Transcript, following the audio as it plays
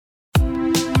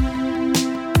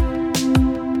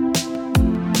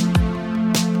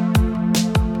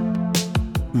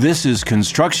This is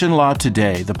Construction Law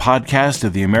Today, the podcast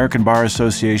of the American Bar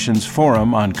Association's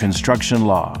Forum on Construction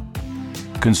Law.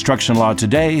 Construction Law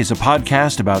Today is a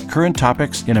podcast about current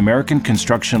topics in American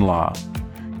construction law.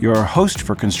 Your host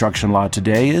for Construction Law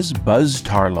Today is Buzz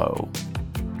Tarlow.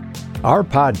 Our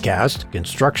podcast,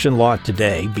 Construction Law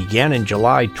Today, began in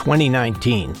July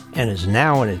 2019 and is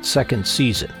now in its second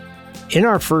season. In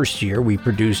our first year, we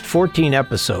produced 14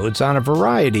 episodes on a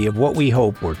variety of what we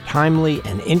hope were timely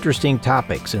and interesting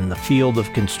topics in the field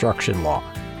of construction law.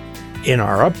 In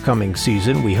our upcoming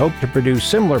season, we hope to produce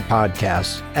similar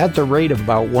podcasts at the rate of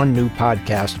about one new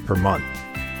podcast per month.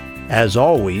 As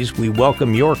always, we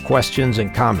welcome your questions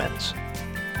and comments.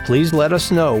 Please let us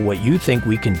know what you think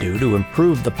we can do to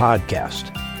improve the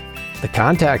podcast. The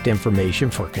contact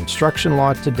information for Construction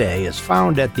Law Today is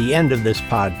found at the end of this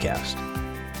podcast.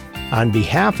 On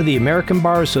behalf of the American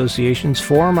Bar Association's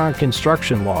Forum on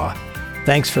Construction Law,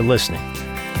 thanks for listening.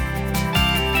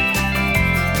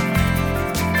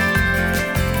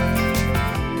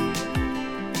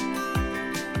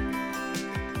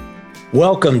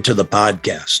 Welcome to the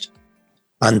podcast.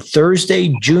 On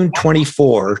Thursday, June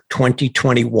 24,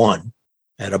 2021,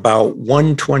 at about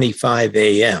 1:25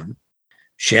 a.m.,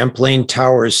 Champlain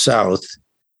Towers South,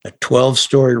 a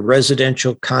 12-story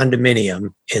residential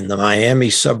condominium in the Miami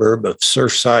suburb of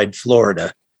Surfside,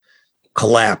 Florida,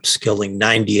 collapsed, killing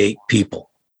 98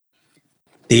 people.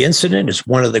 The incident is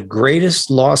one of the greatest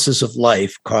losses of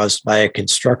life caused by a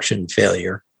construction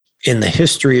failure in the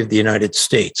history of the United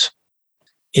States.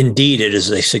 Indeed, it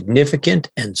is a significant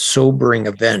and sobering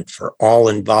event for all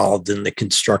involved in the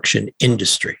construction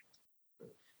industry.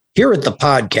 Here at the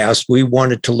podcast, we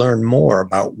wanted to learn more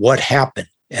about what happened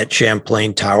at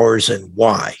Champlain Towers and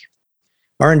why.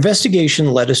 Our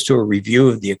investigation led us to a review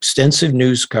of the extensive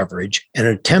news coverage and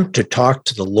an attempt to talk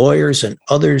to the lawyers and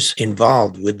others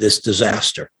involved with this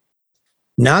disaster.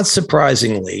 Not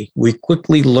surprisingly, we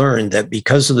quickly learned that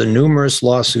because of the numerous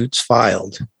lawsuits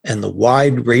filed and the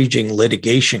wide-ranging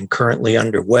litigation currently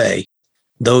underway,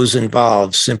 those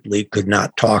involved simply could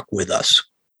not talk with us.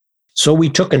 So we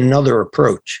took another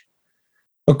approach.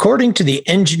 According to the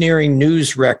Engineering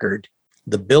News Record,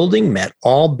 the building met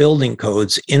all building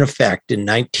codes in effect in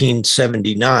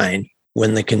 1979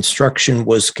 when the construction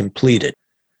was completed.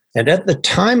 And at the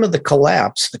time of the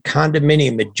collapse, the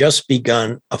condominium had just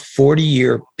begun a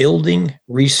 40-year building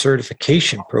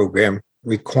recertification program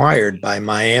required by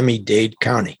Miami-Dade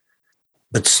County.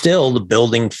 But still, the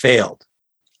building failed.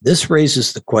 This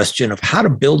raises the question of how do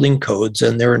building codes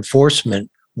and their enforcement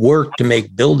work to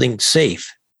make buildings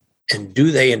safe? And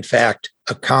do they, in fact,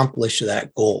 accomplish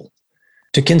that goal?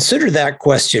 To consider that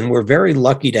question, we're very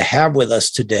lucky to have with us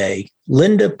today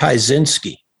Linda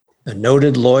Pyszynski, a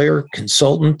noted lawyer,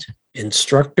 consultant,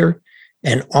 instructor,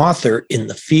 and author in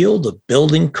the field of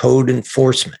building code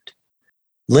enforcement.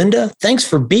 Linda, thanks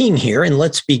for being here, and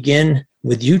let's begin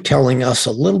with you telling us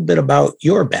a little bit about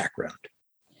your background.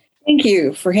 Thank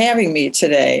you for having me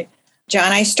today.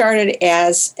 John, I started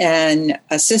as an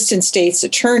assistant state's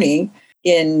attorney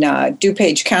in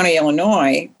DuPage County,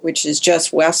 Illinois, which is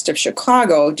just west of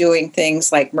Chicago, doing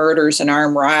things like murders and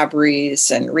armed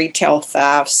robberies and retail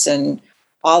thefts and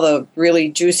all the really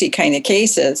juicy kind of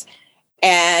cases.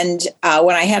 And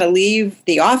when I had to leave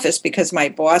the office because my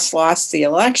boss lost the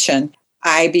election,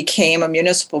 I became a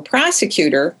municipal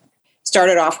prosecutor,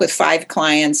 started off with 5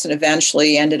 clients and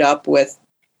eventually ended up with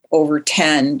over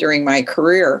 10 during my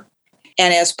career.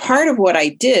 And as part of what I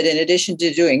did, in addition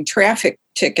to doing traffic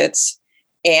tickets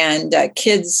and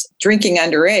kids drinking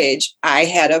underage, I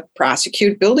had to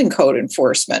prosecute building code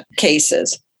enforcement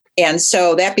cases. And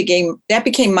so that became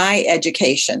my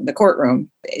education, the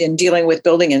courtroom, in dealing with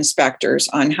building inspectors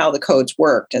on how the codes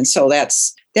worked. And so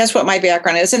that's what my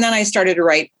background is. And then I started to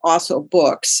write also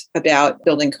books about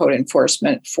building code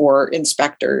enforcement for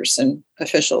inspectors and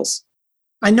officials.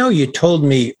 I know you told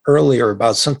me earlier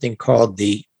about something called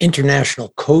the International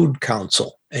Code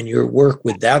Council and your work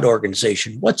with that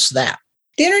organization. What's that?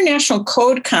 The International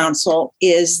Code Council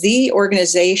is the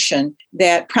organization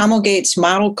that promulgates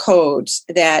model codes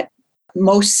that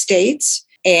most states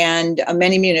and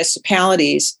many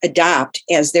municipalities adopt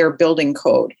as their building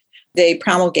code. They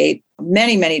promulgate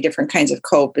many, many different kinds of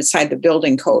code beside the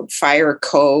building code: fire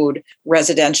code,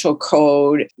 residential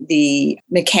code, the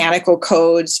mechanical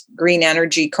codes, green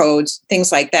energy codes,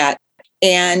 things like that.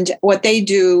 And what they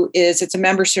do is it's a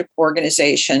membership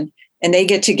organization, and they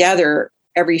get together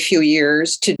every few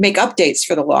years to make updates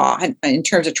for the law in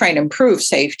terms of trying to improve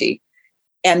safety.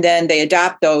 And then they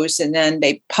adopt those, and then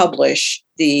they publish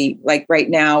like right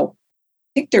now,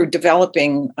 think they're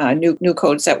developing new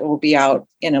codes that will be out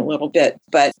in a little bit,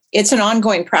 but it's an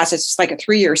ongoing process. It's like a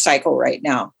 3-year cycle right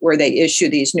now where they issue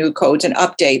these new codes and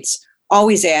updates,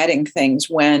 always adding things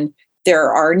when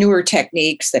there are newer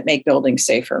techniques that make buildings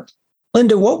safer.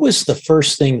 Linda, what was the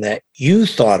first thing that you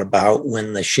thought about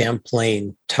when the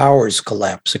Champlain Towers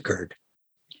collapse occurred?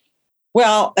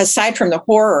 Well, aside from the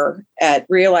horror at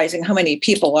realizing how many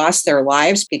people lost their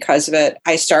lives because of it,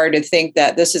 I started to think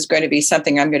that this is going to be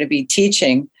something I'm going to be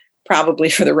teaching probably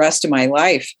for the rest of my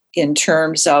life in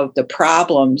terms of the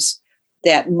problems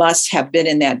that must have been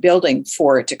in that building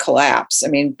for it to collapse. I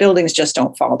mean, buildings just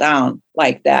don't fall down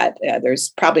like that. There's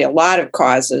probably a lot of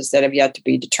causes that have yet to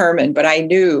be determined, but I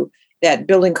knew that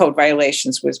building code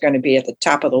violations was going to be at the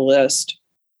top of the list.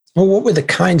 Well, what were the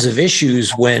kinds of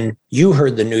issues when you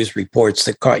heard the news reports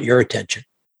that caught your attention?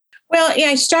 Well,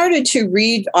 I started to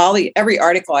read every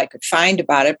article I could find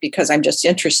about it because I'm just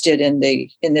interested in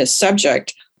this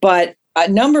subject. But a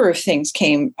number of things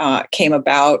came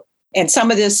about, and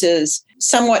some of this is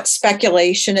somewhat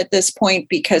speculation at this point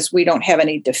because we don't have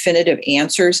any definitive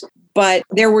answers. But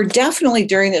there were definitely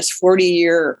during this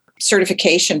 40-year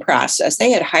certification process,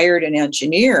 they had hired an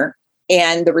engineer.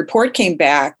 And the report came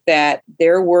back that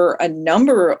there were a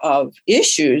number of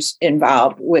issues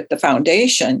involved with the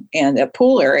foundation and the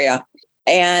pool area.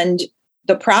 And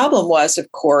the problem was, of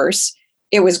course,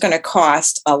 it was going to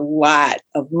cost a lot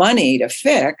of money to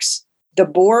fix. The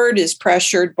board is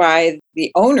pressured by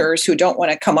the owners who don't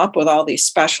want to come up with all these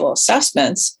special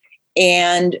assessments.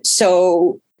 And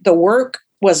so the work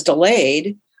was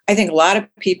delayed. I think a lot of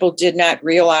people did not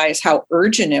realize how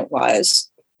urgent it was.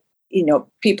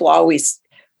 People always,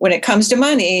 when it comes to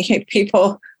money,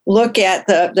 people look at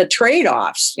the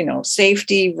trade-offs,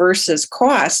 safety versus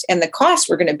cost. And the costs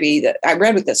were going to be that I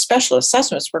read with the special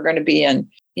assessments were going to be in,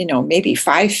 maybe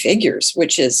 5 figures,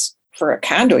 which is for a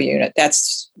condo unit.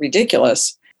 That's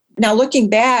ridiculous. Now, looking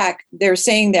back, they're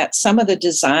saying that some of the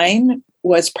design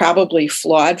was probably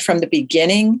flawed from the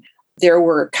beginning. There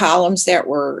were columns that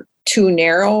were too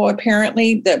narrow,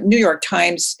 apparently. The New York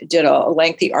Times did a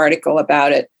lengthy article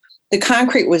about it. The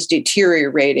concrete was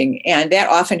deteriorating, and that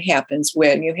often happens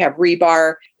when you have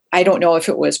rebar. I don't know if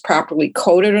it was properly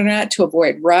coated or not to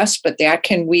avoid rust, but that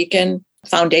can weaken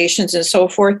foundations and so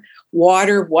forth.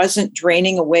 Water wasn't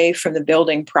draining away from the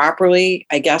building properly,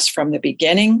 I guess, from the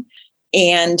beginning.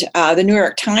 And the New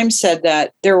York Times said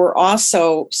that there were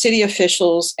also city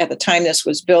officials at the time this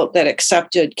was built that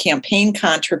accepted campaign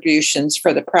contributions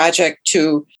for the project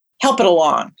to help it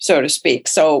along, so to speak.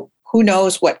 So who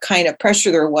knows what kind of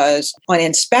pressure there was on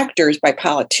inspectors by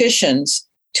politicians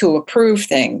to approve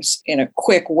things in a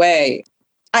quick way.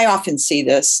 I often see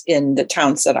this in the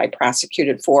towns that I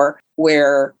prosecuted for,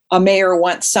 where a mayor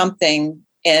wants something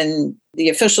and the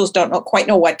officials don't quite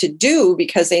know what to do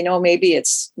because they know maybe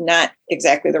it's not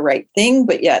exactly the right thing,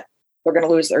 but yet they're going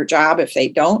to lose their job if they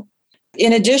don't.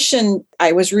 In addition,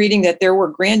 I was reading that there were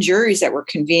grand juries that were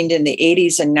convened in the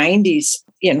 80s and 90s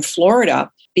in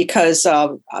Florida because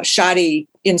of shoddy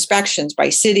inspections by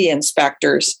city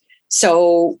inspectors.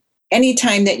 So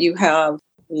anytime that you have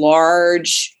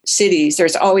large cities,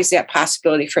 there's always that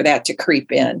possibility for that to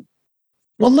creep in.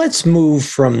 Well, let's move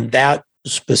from that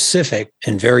specific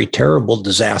and very terrible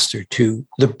disaster to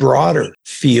the broader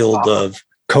field of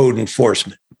code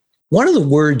enforcement. One of the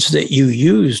words that you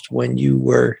used when you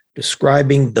were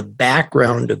describing the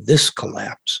background of this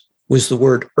collapse was the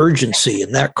word urgency,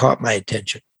 and that caught my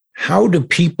attention. How do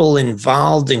people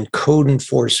involved in code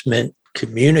enforcement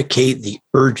communicate the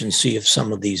urgency of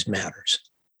some of these matters?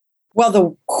 Well,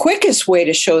 the quickest way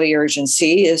to show the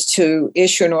urgency is to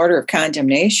issue an order of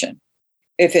condemnation.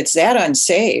 If it's that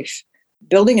unsafe,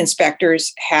 building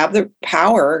inspectors have the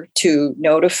power to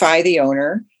notify the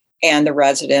owner and the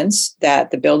residents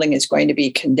that the building is going to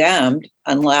be condemned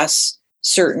unless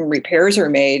certain repairs are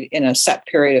made in a set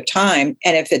period of time.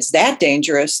 And if it's that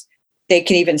dangerous, they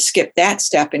can even skip that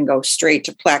step and go straight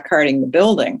to placarding the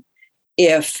building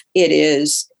if it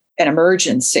is an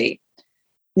emergency.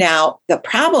 Now, the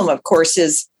problem, of course,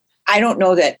 is I don't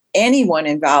know that anyone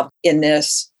involved in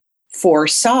this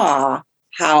foresaw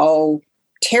how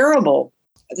terrible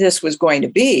this was going to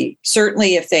be.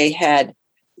 Certainly, if they had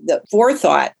the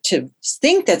forethought to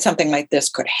think that something like this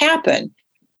could happen,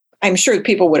 I'm sure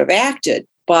people would have acted.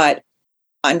 But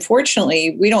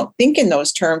unfortunately, we don't think in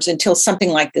those terms until something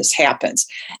like this happens.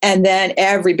 And then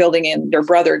every building and their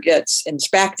brother gets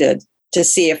inspected to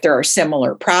see if there are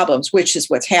similar problems, which is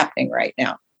what's happening right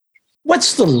now.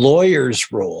 What's the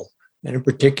lawyer's role? And in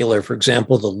particular, for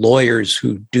example, the lawyers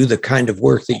who do the kind of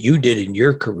work that you did in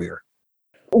your career?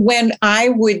 When I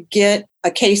would get a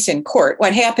case in court,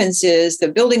 what happens is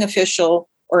the building official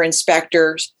or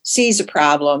inspector sees a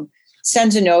problem,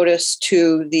 sends a notice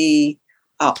to the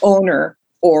owner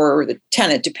or the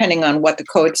tenant, depending on what the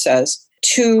code says,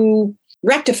 to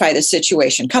rectify the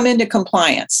situation, come into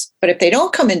compliance. But if they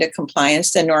don't come into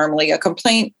compliance, then normally a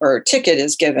complaint or a ticket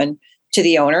is given to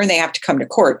the owner and they have to come to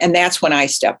court. And that's when I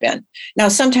step in. Now,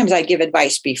 sometimes I give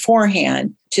advice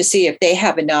beforehand to see if they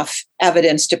have enough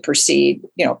evidence to proceed,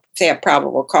 if they have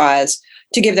probable cause,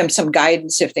 to give them some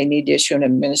guidance if they need to issue an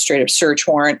administrative search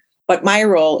warrant. But my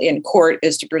role in court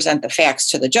is to present the facts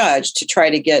to the judge to try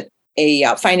to get a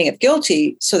finding of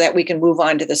guilty so that we can move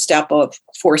on to the step of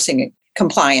forcing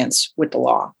compliance with the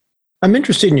law. I'm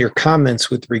interested in your comments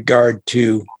with regard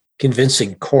to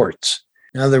convincing courts.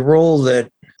 Now, the role that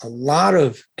a lot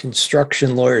of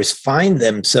construction lawyers find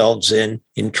themselves in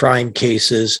trying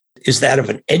cases is that of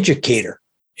an educator,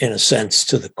 in a sense,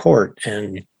 to the court.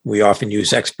 And we often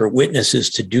use expert witnesses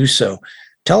to do so.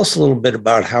 Tell us a little bit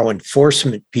about how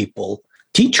enforcement people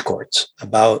teach courts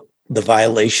about the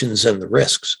violations and the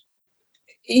risks.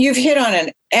 You've hit on an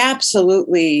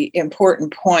absolutely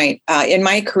important point. In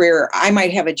my career, I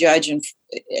might have a judge and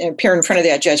appear in front of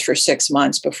that judge for 6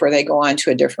 months before they go on to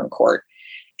a different court.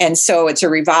 And so it's a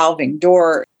revolving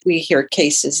door. We hear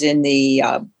cases in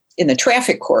the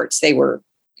traffic courts. They were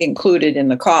included in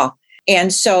the call.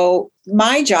 And so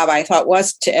my job, I thought,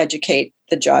 was to educate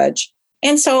the judge.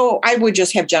 And so I would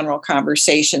just have general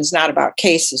conversations, not about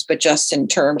cases, but just in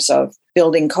terms of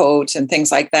building codes and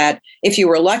things like that. If you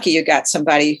were lucky, you got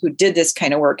somebody who did this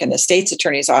kind of work in the state's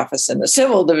attorney's office in the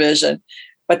civil division,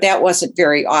 but that wasn't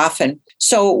very often.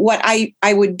 So what I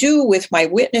would do with my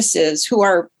witnesses, who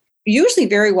are usually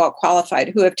very well qualified,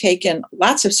 who have taken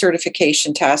lots of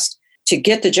certification tests to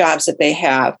get the jobs that they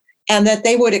have, and that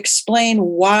they would explain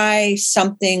why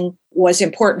something was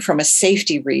important from a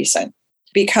safety reason.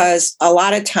 Because a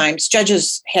lot of times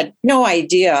judges had no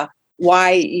idea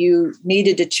why you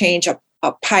needed to change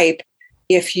a pipe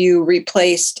if you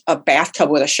replaced a bathtub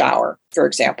with a shower, for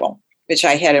example, which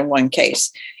I had in one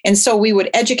case. And so we would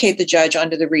educate the judge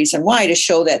under the reason why, to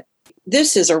show that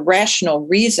this is a rational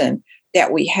reason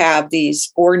that we have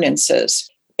these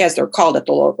ordinances, as they're called at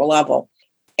the local level.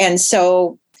 And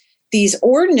so these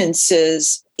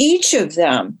ordinances, each of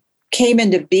them came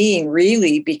into being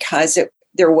really because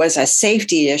there was a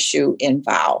safety issue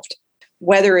involved,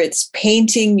 whether it's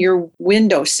painting your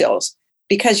windowsills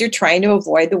because you're trying to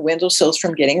avoid the windowsills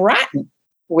from getting rotten,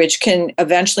 which can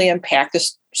eventually impact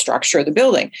the structure of the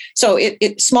building. So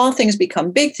small things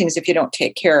become big things if you don't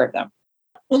take care of them.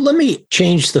 Well, let me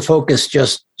change the focus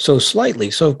just so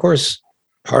slightly. So, of course,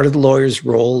 part of the lawyer's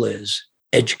role is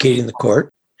educating the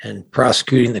court and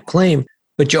prosecuting the claim,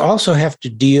 but you also have to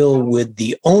deal with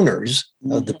the owners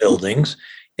of the buildings,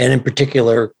 and in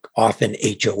particular, often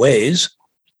HOAs.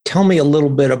 Tell me a little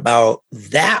bit about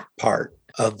that part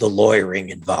of the lawyering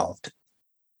involved.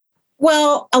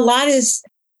 Well, a lot is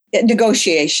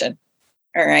negotiation,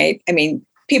 all right? I mean,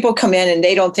 people come in and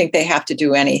they don't think they have to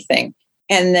do anything.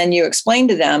 And then you explain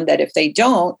to them that if they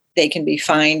don't, they can be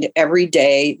fined every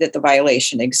day that the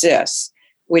violation exists,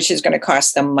 which is going to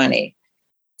cost them money.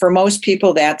 For most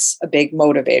people, that's a big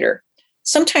motivator.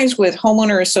 Sometimes with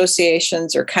homeowner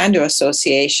associations or condo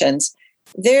associations,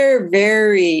 they're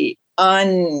very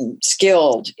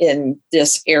unskilled in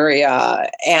this area.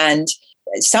 And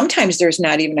sometimes there's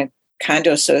not even a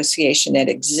condo association that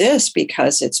exists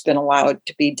because it's been allowed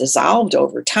to be dissolved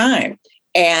over time.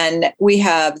 And we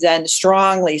have then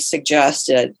strongly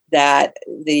suggested that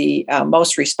the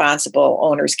most responsible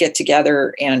owners get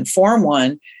together and form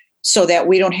one so that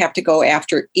we don't have to go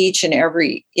after each and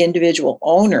every individual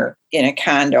owner in a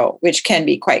condo, which can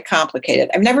be quite complicated.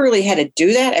 I've never really had to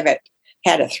do that. I've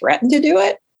had to threaten to do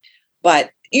it.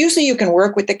 But usually you can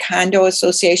work with the condo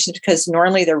associations because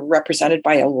normally they're represented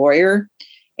by a lawyer.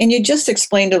 And you just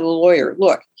explain to the lawyer,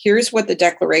 look, here's what the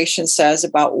declaration says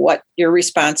about what your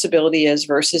responsibility is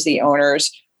versus the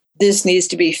owners. This needs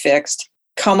to be fixed.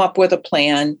 Come up with a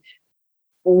plan.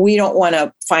 We don't want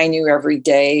to fine you every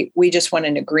day. We just want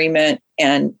an agreement,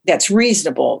 and that's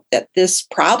reasonable that this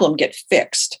problem get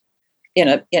fixed in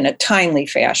a timely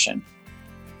fashion.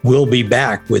 We'll be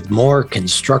back with more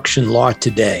Construction Law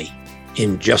Today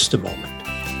in just a moment.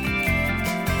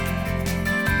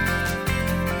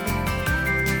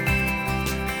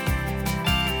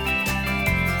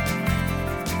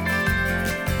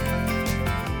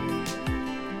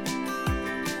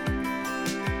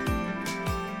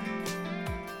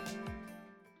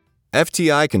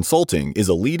 FTI Consulting is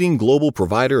a leading global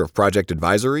provider of project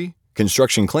advisory,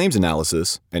 construction claims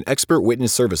analysis, and expert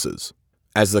witness services.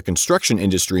 As the construction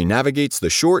industry navigates the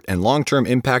short and long-term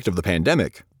impact of the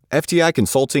pandemic, FTI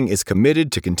Consulting is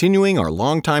committed to continuing our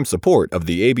longtime support of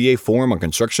the ABA Forum on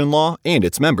Construction Law and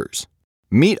its members.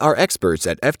 Meet our experts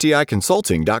at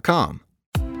fticonsulting.com.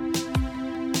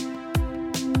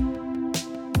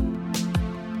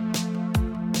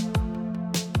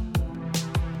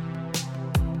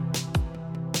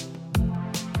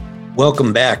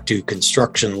 Welcome back to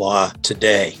Construction Law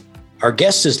Today. Our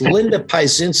guest is Linda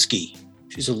Pyszynski.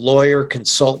 She's a lawyer,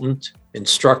 consultant,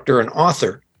 instructor, and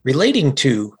author relating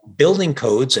to building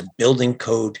codes and building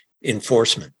code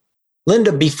enforcement.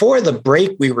 Linda, before the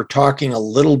break, we were talking a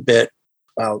little bit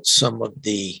about some of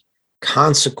the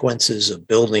consequences of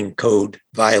building code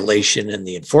violation and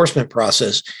the enforcement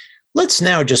process. Let's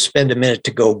now just spend a minute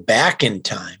to go back in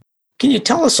time. Can you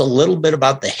tell us a little bit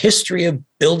about the history of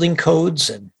building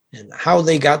codes and how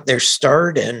they got their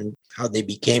start and how they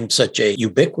became such a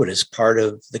ubiquitous part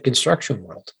of the construction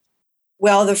world?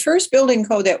 Well, the first building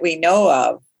code that we know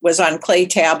of was on clay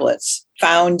tablets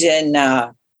found in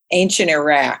ancient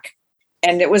Iraq.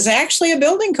 And it was actually a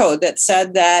building code that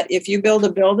said that if you build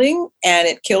a building and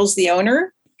it kills the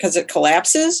owner because it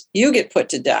collapses, you get put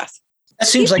to death. That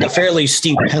seems like a fairly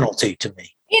steep penalty to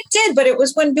me. It did, but it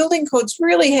was when building codes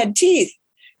really had teeth.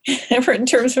 In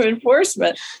terms of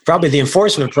enforcement. Probably the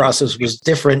enforcement process was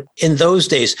different in those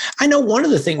days. I know one of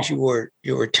the things you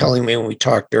were telling me when we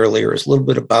talked earlier is a little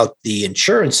bit about the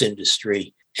insurance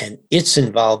industry and its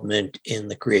involvement in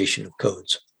the creation of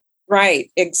codes.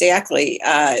 Right, exactly.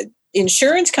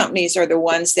 Insurance companies are the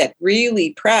ones that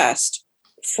really pressed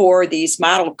for these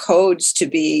model codes to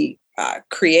be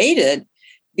created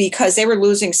because they were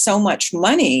losing so much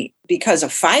money because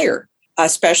of fire.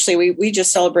 Especially, we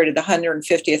just celebrated the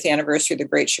 150th anniversary of the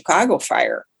Great Chicago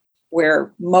Fire,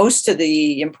 where most of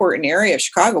the important area of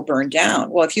Chicago burned down.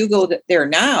 Well, if you go there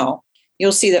now,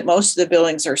 you'll see that most of the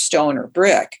buildings are stone or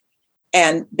brick.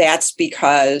 And that's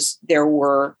because there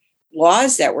were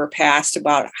laws that were passed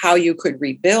about how you could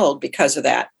rebuild because of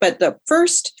that. But the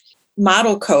first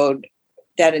model code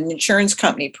that an insurance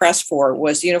company pressed for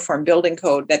was the Uniform Building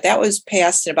Code, that was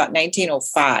passed in about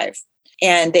 1905.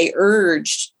 And they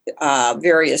urged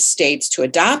various states to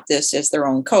adopt this as their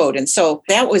own code. And so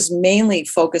that was mainly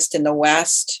focused in the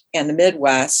West and the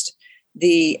Midwest.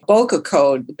 The BOCA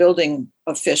code, the Building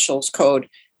Officials Code,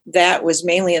 that was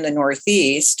mainly in the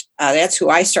Northeast. That's who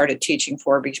I started teaching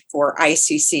for before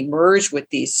ICC merged with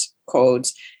these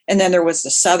codes. And then there was the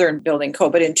Southern Building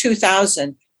Code. But in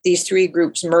 2000, these three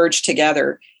groups merged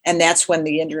together. And that's when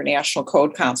the International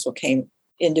Code Council came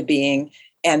into being.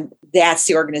 And that's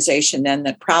the organization then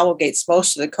that promulgates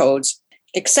most of the codes,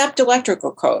 except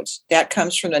electrical codes. That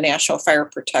comes from the National Fire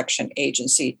Protection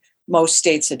Agency. Most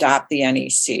states adopt the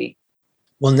NEC.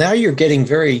 Well, now you're getting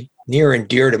very near and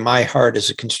dear to my heart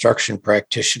as a construction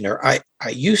practitioner. I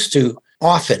used to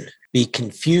often be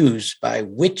confused by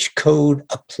which code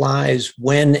applies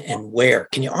when and where.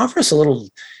 Can you offer us a little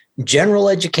general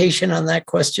education on that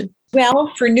question?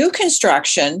 Well, for new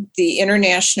construction, the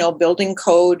International Building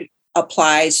Code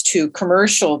applies to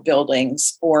commercial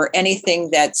buildings or anything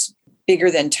that's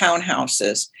bigger than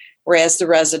townhouses, whereas the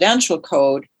residential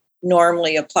code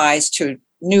normally applies to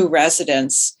new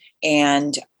residents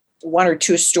and 1 or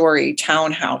 2 story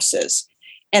townhouses.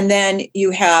 And then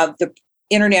you have the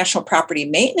International Property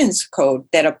Maintenance Code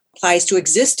that applies to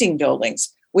existing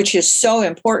buildings, which is so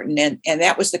important. And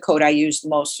that was the code I used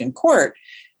most in court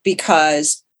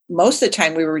because most of the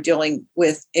time we were dealing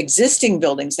with existing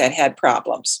buildings that had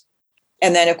problems.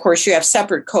 And then, of course, you have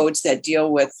separate codes that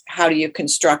deal with how do you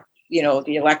construct,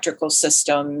 the electrical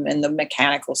system and the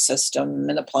mechanical system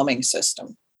and the plumbing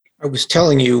system. I was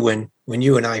telling you when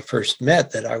you and I first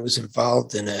met that I was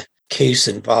involved in a case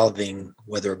involving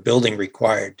whether a building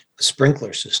required a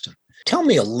sprinkler system. Tell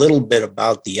me a little bit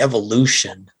about the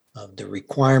evolution of the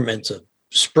requirements of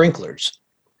sprinklers.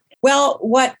 Well,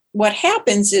 what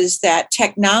happens is that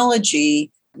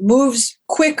technology moves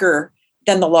quicker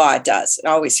than the law does. It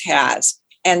always has.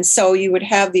 And so you would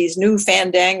have these new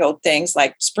fandangled things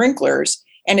like sprinklers.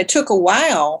 And it took a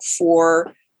while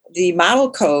for the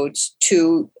model codes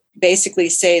to basically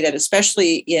say that,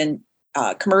 especially in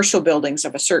commercial buildings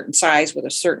of a certain size with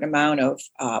a certain amount of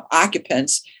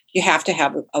occupants, you have to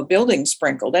have a building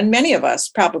sprinkled. And many of us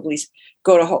probably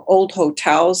go to old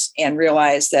hotels and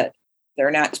realize that they're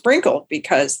not sprinkled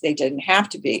because they didn't have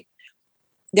to be.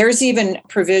 There's even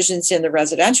provisions in the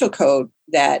residential code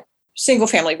that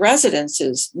single-family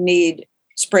residences need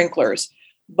sprinklers,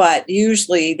 but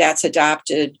usually that's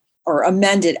adopted or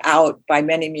amended out by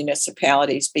many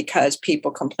municipalities because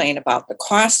people complain about the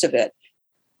cost of it.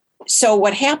 So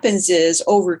what happens is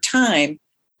over time,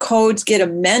 codes get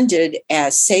amended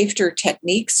as safer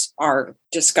techniques are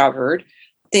discovered,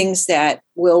 things that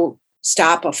will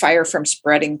stop a fire from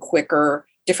spreading quicker,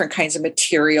 different kinds of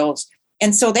materials.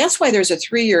 And so that's why there's a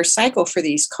 3-year cycle for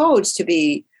these codes to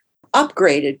be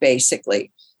upgraded,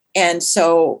 basically. And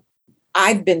so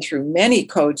I've been through many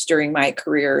codes during my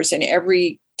careers, and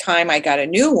every time I got a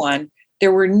new one,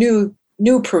 there were new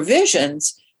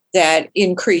provisions that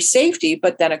increase safety,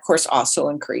 but then, of course, also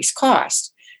increase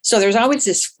cost. So there's always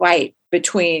this fight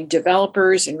between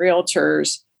developers and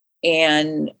realtors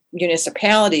and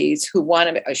municipalities who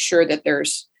want to assure that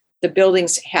the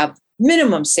buildings have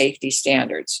minimum safety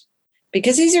standards,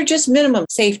 because these are just minimum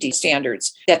safety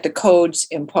standards that the codes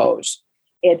impose.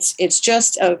 It's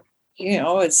just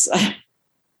it's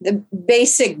the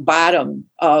basic bottom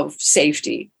of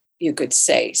safety, you could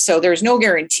say. So there's no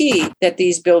guarantee that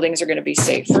these buildings are going to be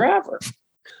safe forever.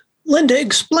 Linda,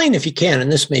 explain if you can,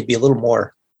 and this may be a little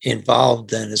more involved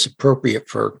than is appropriate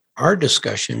for our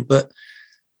discussion, but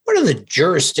what are the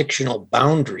jurisdictional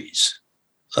boundaries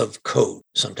of code?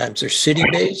 Sometimes they're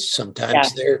city-based,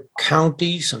 sometimes they're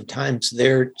county, sometimes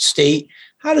they're state.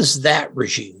 How does that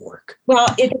regime work? Well,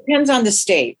 it depends on the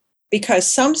state, because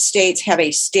some states have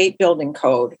a state building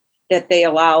code that they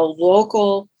allow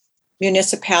local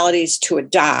municipalities to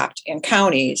adopt, and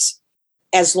counties,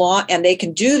 and they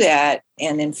can do that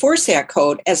and enforce that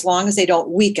code as long as they don't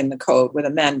weaken the code with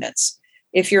amendments.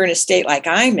 If you're in a state like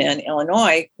I'm in,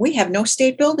 Illinois, we have no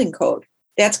state building code.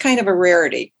 That's kind of a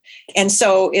rarity. And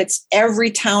so it's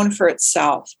every town for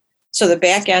itself. So the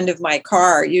back end of my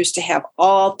car used to have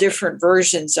all different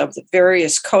versions of the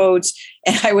various codes,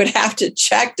 and I would have to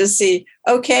check to see,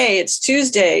 okay, it's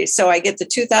Tuesday, so I get the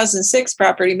 2006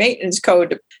 property maintenance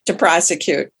code to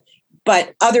prosecute.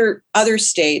 But other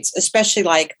states, especially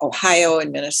like Ohio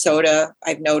and Minnesota,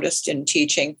 I've noticed in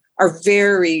teaching, are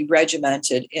very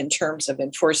regimented in terms of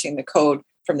enforcing the code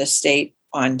from the state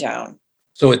on down.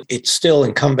 So it's still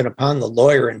incumbent upon the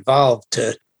lawyer involved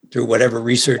to, through whatever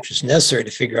research is necessary,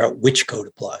 to figure out which code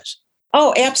applies.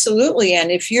 Oh, absolutely.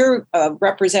 And if you're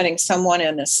representing someone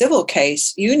in a civil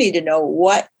case, you need to know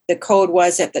what the code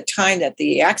was at the time that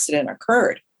the accident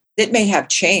occurred. It may have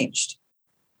changed.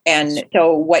 And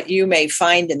so what you may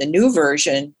find in the new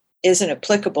version isn't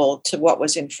applicable to what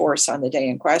was in force on the day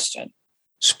in question.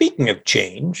 Speaking of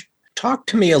change, talk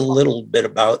to me a little bit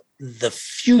about the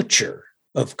future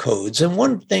of codes. And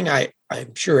one thing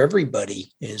I'm sure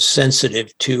everybody is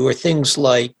sensitive to are things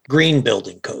like green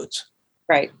building codes.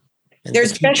 Right. And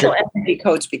there's special energy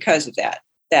codes because of that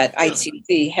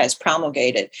ICC has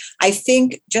promulgated. I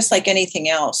think just like anything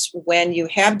else, when you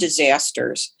have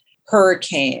disasters,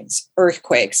 hurricanes,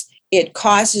 earthquakes, it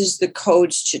causes the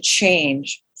codes to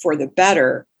change for the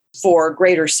better, for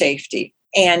greater safety.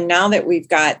 And now that we've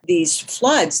got these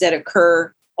floods that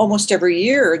occur almost every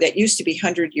year that used to be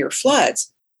 100-year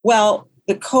floods, well,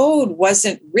 the code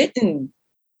wasn't written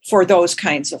for those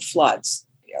kinds of floods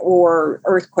or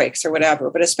earthquakes or whatever,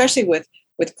 but especially with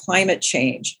climate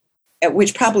change,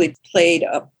 which probably played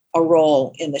a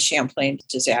role in the Champlain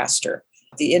disaster,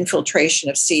 the infiltration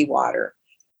of seawater.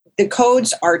 The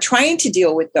codes are trying to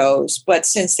deal with those, but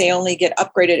since they only get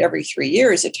upgraded every 3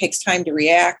 years, it takes time to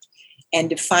react and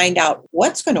to find out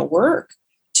what's going to work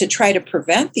to try to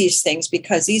prevent these things,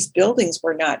 because these buildings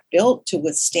were not built to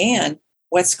withstand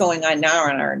what's going on now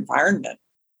in our environment.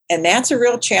 And that's a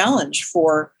real challenge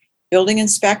for building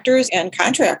inspectors and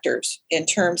contractors in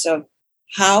terms of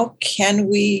how can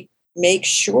we make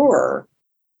sure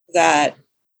that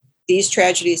these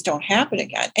tragedies don't happen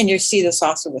again. And you see this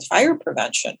also with fire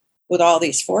prevention, with all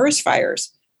these forest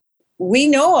fires. We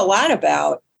know a lot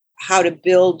about how to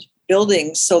build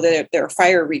buildings so that they're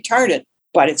fire retardant,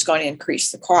 but it's going to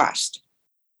increase the cost.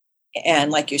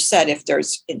 And like you said, if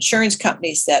there's insurance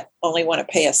companies that only want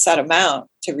to pay a set amount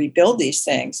to rebuild these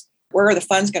things, where are the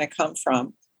funds going to come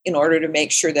from in order to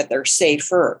make sure that they're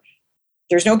safer?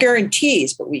 There's no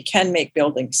guarantees, but we can make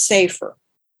buildings safer.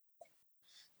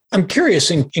 I'm curious,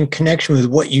 in connection with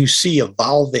what you see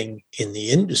evolving in the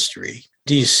industry,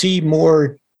 do you see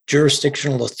more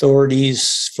jurisdictional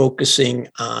authorities focusing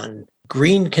on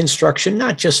green construction,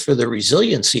 not just for the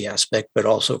resiliency aspect, but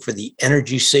also for the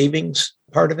energy savings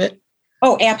part of it?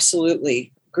 Oh,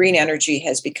 absolutely. Green energy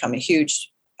has become a huge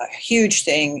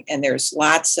thing, and there's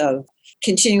lots of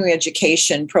continuing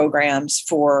education programs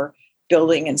for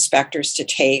building inspectors to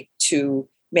take to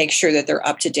make sure that they're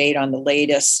up to date on the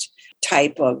latest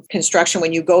type of construction.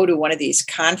 When you go to one of these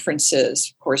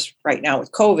conferences, of course, right now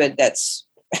with COVID,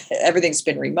 everything's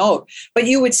been remote, but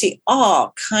you would see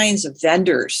all kinds of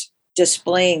vendors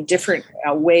displaying different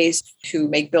ways to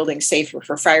make buildings safer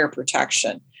for fire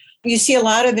protection. You see a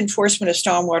lot of enforcement of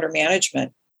stormwater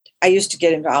management I used to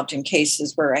get involved in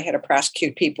cases where I had to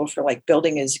prosecute people for like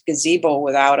building a gazebo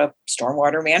without a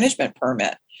stormwater management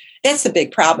permit. That's the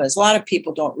big problem, is a lot of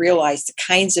people don't realize the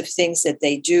kinds of things that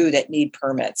they do that need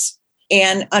permits.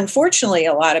 And unfortunately,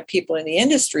 a lot of people in the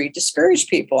industry discourage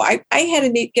people. I had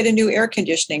to get a new air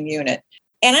conditioning unit,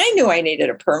 and I knew I needed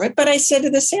a permit, but I said to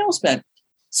the salesman,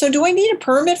 so do I need a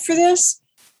permit for this?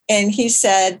 And he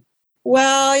said,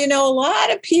 well, a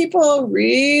lot of people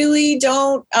really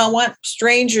don't want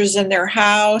strangers in their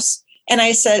house. And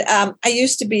I said, I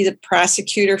used to be the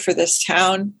prosecutor for this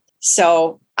town,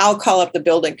 so I'll call up the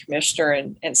building commissioner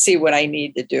and see what I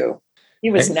need to do.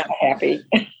 He was not happy.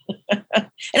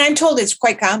 And I'm told it's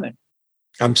quite common.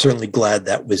 I'm certainly glad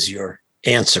that was your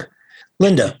answer.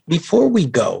 Linda, before we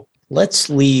go, let's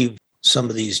leave some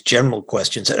of these general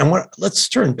questions. And let's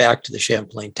turn back to the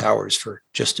Champlain Towers for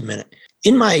just a minute.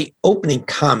 In my opening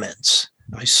comments,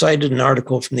 I cited an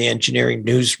article from the Engineering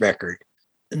News Record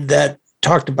that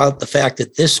talked about the fact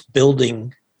that this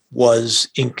building was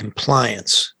in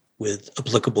compliance with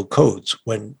applicable codes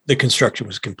when the construction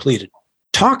was completed.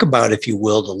 Talk about, if you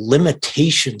will, the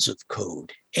limitations of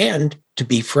code. And to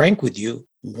be frank with you,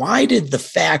 why did the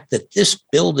fact that this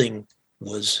building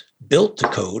was built to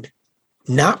code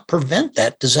not prevent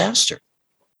that disaster?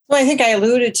 Well, I think I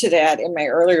alluded to that in my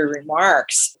earlier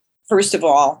remarks. First of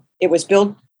all, it was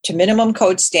built to minimum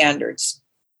code standards.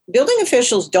 Building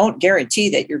officials don't guarantee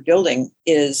that your building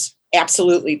is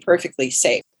absolutely perfectly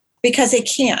safe because they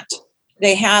can't.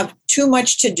 They have too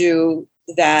much to do,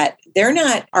 that they're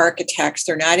not architects,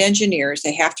 they're not engineers.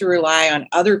 They have to rely on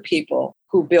other people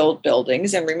who build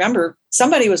buildings. And remember,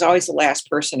 somebody was always the last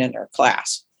person in their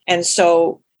class. And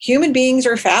so human beings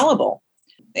are fallible.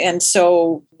 And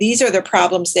so these are the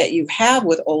problems that you have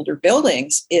with older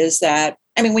buildings, is that,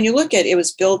 when you look at it,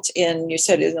 was built in, you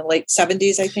said in the late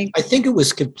 70s, I think? I think it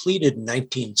was completed in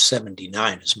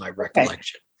 1979 is my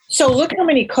recollection. Okay. So look how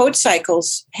many code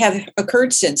cycles have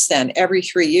occurred since then, every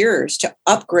 3 years, to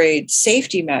upgrade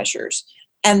safety measures.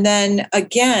 And then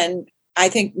again, I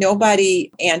think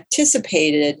nobody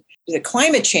anticipated the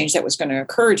climate change that was going to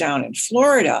occur down in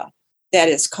Florida that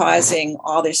is causing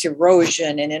all this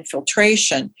erosion and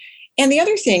infiltration. And the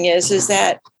other thing is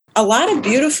that a lot of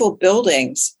beautiful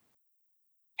buildings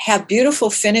have beautiful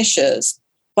finishes,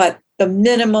 but the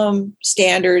minimum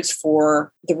standards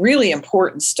for the really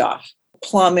important stuff,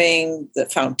 plumbing, the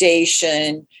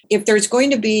foundation, if there's going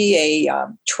to be a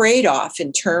trade-off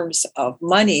in terms of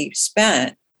money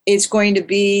spent, it's going to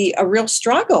be a real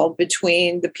struggle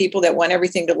between the people that want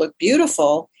everything to look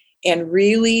beautiful and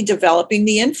really developing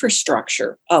the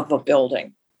infrastructure of a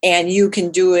building. And you can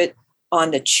do it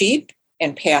on the cheap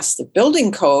and pass the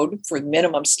building code for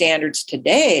minimum standards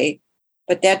today,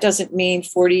 but that doesn't mean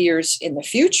 40 years in the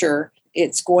future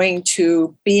it's going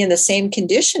to be in the same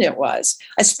condition it was,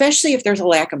 especially if there's a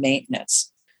lack of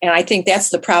maintenance. And I think that's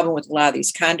the problem with a lot of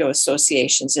these condo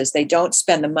associations, is they don't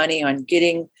spend the money on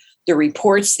getting the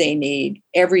reports they need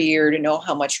every year to know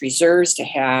how much reserves to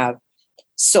have,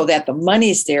 so that the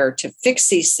money's there to fix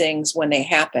these things when they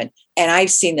happen. And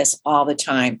I've seen this all the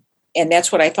time. And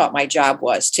that's what I thought my job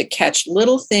was, to catch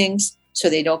little things so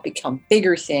they don't become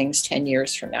bigger things 10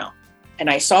 years from now. And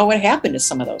I saw what happened to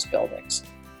some of those buildings.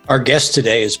 Our guest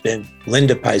today has been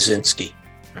Linda Pyszynski.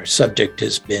 Our subject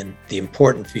has been the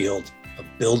important field of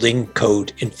building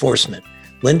code enforcement.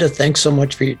 Linda, thanks so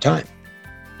much for your time.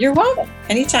 You're welcome.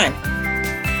 Anytime.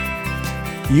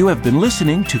 You have been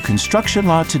listening to Construction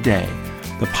Law Today,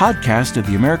 the podcast of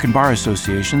the American Bar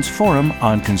Association's Forum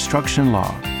on Construction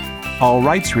Law. All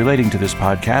rights relating to this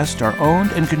podcast are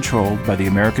owned and controlled by the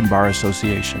American Bar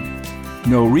Association.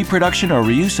 No reproduction or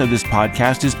reuse of this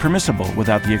podcast is permissible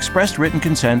without the expressed written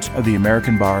consent of the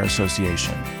American Bar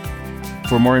Association.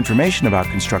 For more information about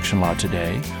Construction Law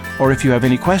Today, or if you have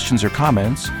any questions or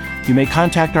comments, you may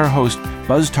contact our host,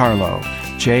 Buzz Tarlow,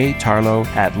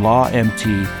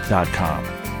 jtarlow@lawmt.com.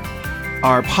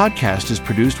 Our podcast is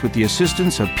produced with the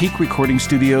assistance of Peak Recording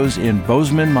Studios in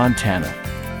Bozeman, Montana.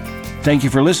 Thank you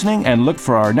for listening, and look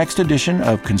for our next edition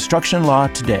of Construction Law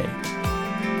Today.